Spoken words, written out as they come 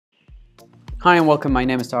Hi and welcome, my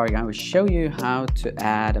name is Taregh. I will show you how to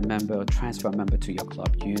add a member or transfer a member to your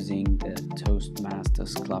club using the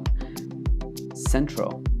Toastmasters Club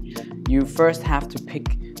Central. You first have to pick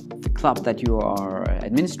the club that you are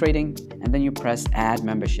administrating, and then you press add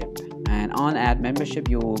membership. And on add membership,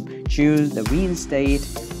 you will choose the reinstate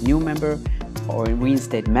new member or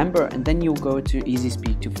reinstate member, and then you'll go to Easy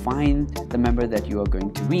Speak to find the member that you are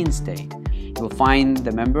going to reinstate. You'll find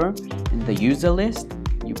the member in the user list.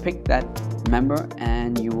 You pick that member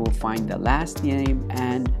and you will find the last name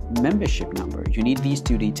and membership number. You need these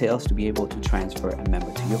two details to be able to transfer a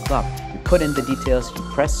member to your club. You put in the details, you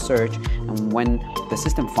press search, and when the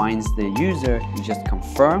system finds the user, you just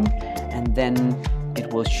confirm, and then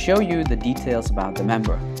it will show you the details about the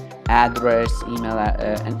member. Address, email,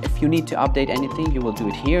 and if you need to update anything, you will do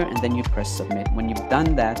it here, and then you press submit. When you've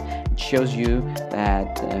done that, it shows you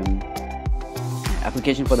that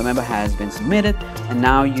application for the member has been submitted, and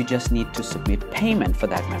now you just need to submit payment for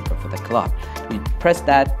that member for the club. You press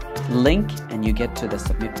that link and you get to the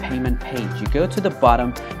submit payment page. You go to the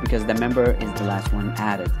bottom because the member is the last one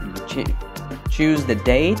added, and you choose the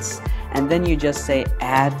dates, and then you just say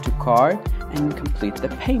add to cart and complete the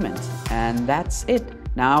payment, and that's it.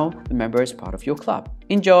 Now the member is part of your club.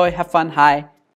 Enjoy, have fun, hi.